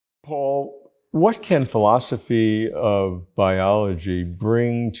Paul, what can philosophy of biology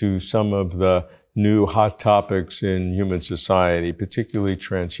bring to some of the new hot topics in human society, particularly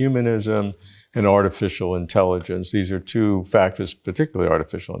transhumanism and artificial intelligence? These are two factors, particularly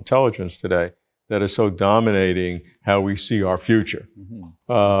artificial intelligence today, that are so dominating how we see our future.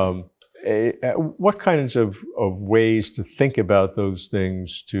 What kinds of ways to think about those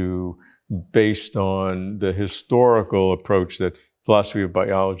things based on the historical approach that philosophy of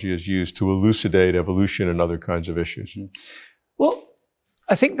biology is used to elucidate evolution and other kinds of issues? Well,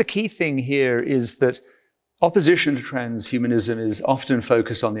 I think the key thing here is that opposition to transhumanism is often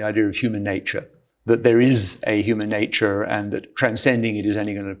focused on the idea of human nature, that there is a human nature and that transcending it is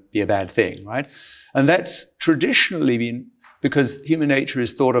only going to be a bad thing, right? And that's traditionally been because human nature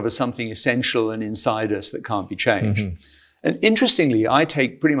is thought of as something essential and inside us that can't be changed. And interestingly, I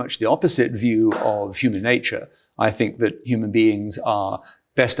take pretty much the opposite view of human nature. I think that human beings are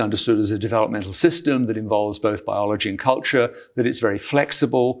best understood as a developmental system that involves both biology and culture, that it's very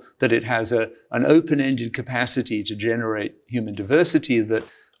flexible, that it has an open-ended capacity to generate human diversity that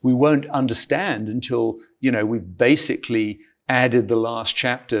we won't understand until, we've basically added the last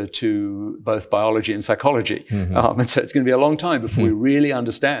chapter to both biology and psychology. And so it's going to be a long time before we really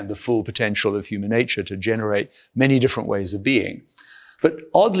understand the full potential of human nature to generate many different ways of being. But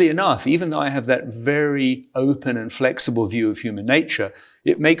oddly enough, even though I have that very open and flexible view of human nature,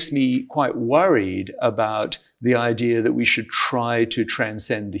 it makes me quite worried about the idea that we should try to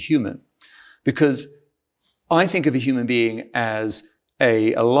transcend the human. Because I think of a human being as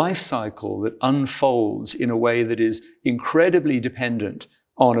a life cycle that unfolds in a way that is incredibly dependent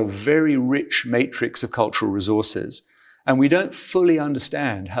on a very rich matrix of cultural resources. And we don't fully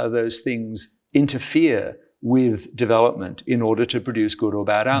understand how those things interfere with development in order to produce good or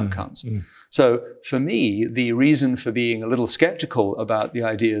bad outcomes. So for me, the reason for being a little skeptical about the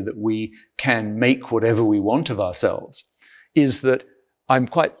idea that we can make whatever we want of ourselves is that I'm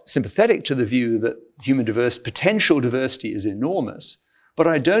quite sympathetic to the view that human potential diversity is enormous, but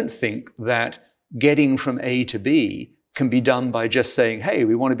I don't think that getting from A to B can be done by just saying, hey,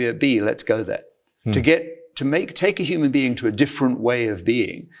 we want to be at B, let's go there. Take a human being to a different way of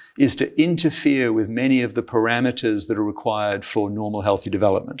being is to interfere with many of the parameters that are required for normal, healthy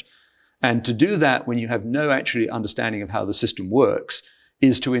development. And to do that when you have no actually understanding of how the system works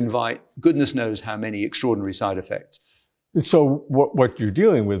is to invite goodness knows how many extraordinary side effects. So what you're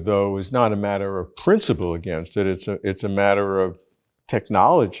dealing with, though, is not a matter of principle against it. It's a matter of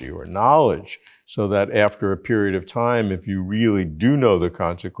technology or knowledge, so that after a period of time, if you really do know the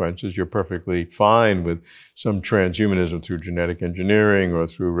consequences, you're perfectly fine with some transhumanism through genetic engineering or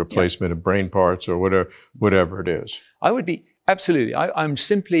through replacement of brain parts or whatever it is. I would be, absolutely. I'm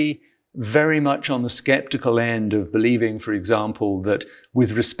simply very much on the skeptical end of believing, for example, that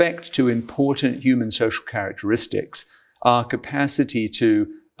with respect to important human social characteristics, our capacity to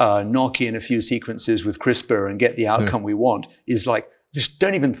knock in a few sequences with CRISPR and get the outcome we want is like, just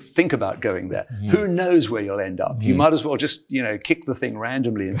don't even think about going there. Who knows where you'll end up? You might as well just, kick the thing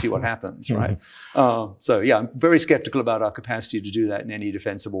randomly and see what happens, right? So yeah, I'm very skeptical about our capacity to do that in any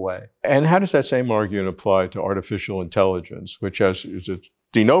defensible way. And how does that same argument apply to artificial intelligence, which is a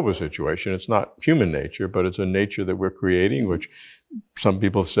de novo situation? It's not human nature, but it's a nature that we're creating, which some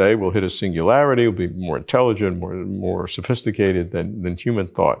people say will hit a singularity, will be more intelligent, more sophisticated than human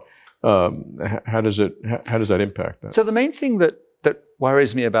thought. How does that impact that? So the main thing that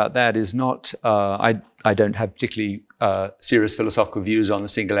worries me about that is not, I don't have particularly serious philosophical views on the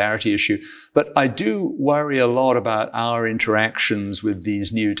singularity issue, but I do worry a lot about our interactions with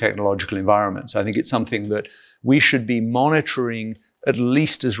these new technological environments. I think it's something that we should be monitoring at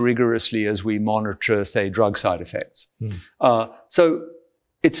least as rigorously as we monitor, say, drug side effects. So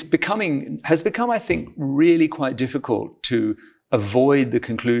has become, I think, really quite difficult to avoid the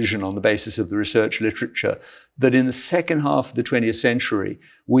conclusion on the basis of the research literature that in the second half of the 20th century,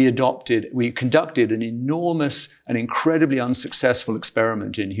 we conducted an enormous and incredibly unsuccessful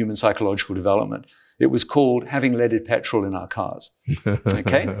experiment in human psychological development. It was called having leaded petrol in our cars,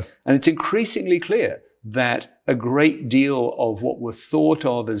 okay? And it's increasingly clear that a great deal of what were thought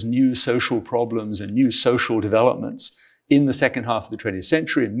of as new social problems and new social developments in the second half of the 20th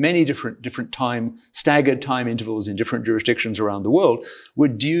century, in many different staggered time intervals in different jurisdictions around the world, were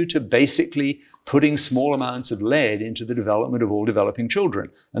due to basically putting small amounts of lead into the development of all developing children.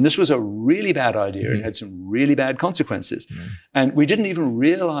 And this was a really bad idea. It had some really bad consequences. And we didn't even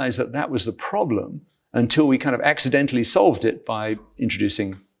realize that that was the problem until we kind of accidentally solved it by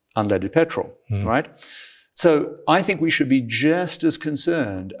introducing unleaded petrol, right? So I think we should be just as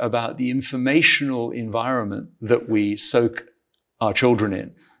concerned about the informational environment that we soak our children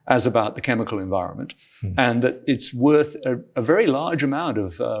in as about the chemical environment, and that it's worth a very large amount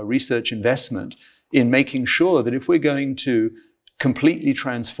of research investment in making sure that if we're going to completely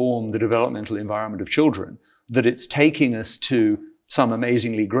transform the developmental environment of children, that it's taking us to some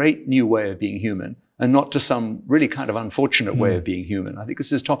amazingly great new way of being human and not to some really kind of unfortunate way of being human. I think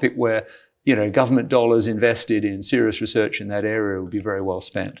this is a topic where, government dollars invested in serious research in that area would be very well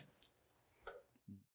spent.